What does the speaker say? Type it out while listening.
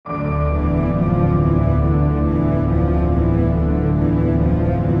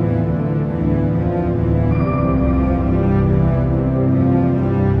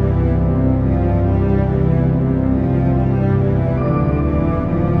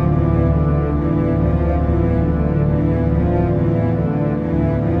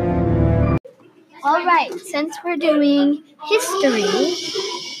Alright, since we're doing history,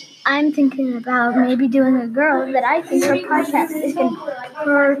 I'm thinking about maybe doing a girl that I think her podcast is going to be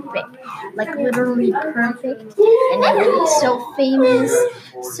perfect. Like literally perfect. And it will be so famous.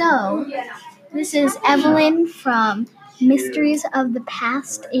 So, this is Evelyn from Mysteries of the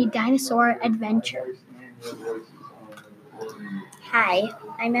Past, a Dinosaur Adventure. Hi,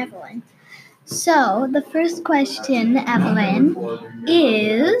 I'm Evelyn. So, the first question, Evelyn,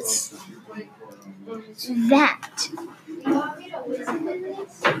 is that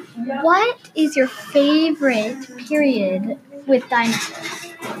what is your favorite period with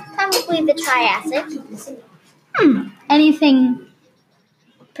dinosaurs? Probably the Triassic. Anything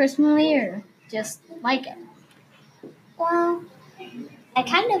personally or just like it? Well, I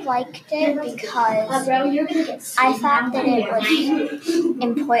kind of liked it because I thought that it was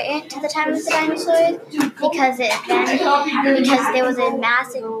important to the time of the dinosaurs because there was a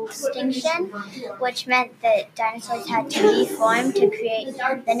massive extinction, which meant that dinosaurs had to reform to create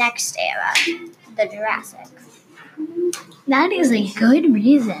the next era, the Jurassic. That is a good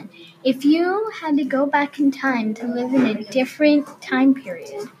reason. If you had to go back in time to live in a different time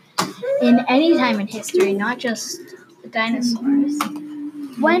period, in any time in history, not just the dinosaurs,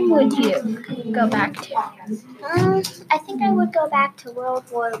 when would you go back to? I think I would go back to World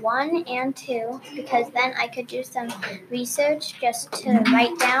War I and II because then I could do some research just to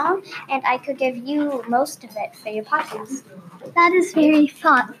write down, and I could give you most of it for your podcast. That is very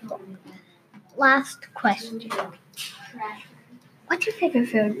thoughtful. Last question. What's your favorite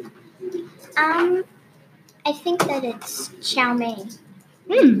food? I think that it's chow mein.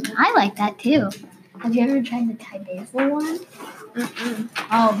 I like that too. Have you ever tried the Thai basil one?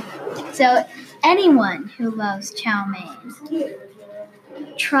 Oh, so anyone who loves chow mein,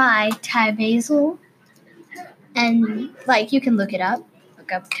 try Thai basil, and you can look up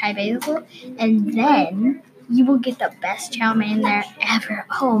Thai basil, and then you will get the best chow mein there ever.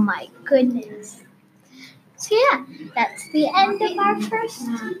 Oh my goodness. So yeah, that's the end of our first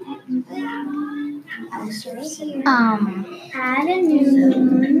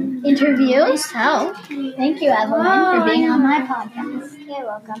interview. So thank you, Evelyn, for being on my podcast. You're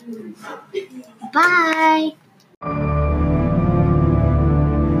welcome. Bye.